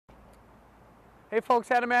Hey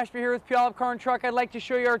folks, Adam Ashby here with Puyallup Car and Truck. I'd like to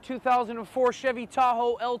show you our 2004 Chevy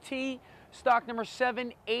Tahoe LT, stock number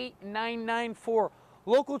 78994.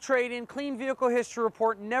 Local trade-in, clean vehicle history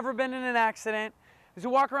report, never been in an accident. As you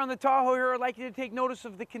walk around the Tahoe here, I'd like you to take notice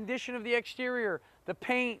of the condition of the exterior. The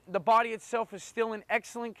paint, the body itself is still in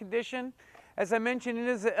excellent condition. As I mentioned, it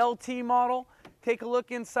is an LT model. Take a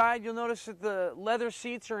look inside. You'll notice that the leather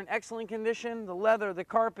seats are in excellent condition. The leather, the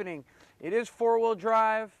carpeting. It is four-wheel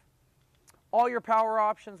drive. All your power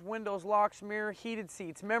options, windows, locks, mirror, heated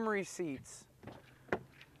seats, memory seats.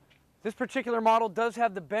 This particular model does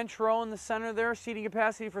have the bench row in the center there, seating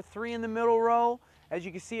capacity for 3 in the middle row. As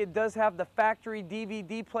you can see, it does have the factory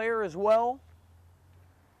DVD player as well.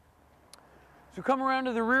 So come around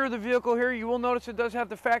to the rear of the vehicle here, you will notice it does have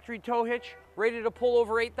the factory tow hitch, rated to pull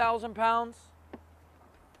over 8,000 pounds.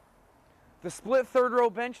 The split third row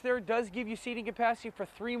bench there does give you seating capacity for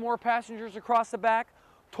 3 more passengers across the back.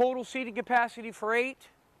 Total seating capacity for 8.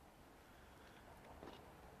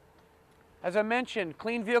 As I mentioned,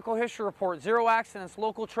 clean vehicle history report, 0 accidents,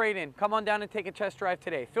 local trade-in. Come on down and take a test drive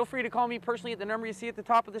today. Feel free to call me personally at the number you see at the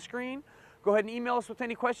top of the screen. Go ahead and email us with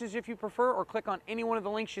any questions if you prefer, or click on any one of the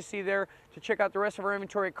links you see there to check out the rest of our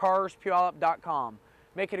inventory at carspuyallup.com.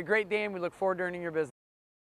 Make it a great day, and we look forward to earning your business.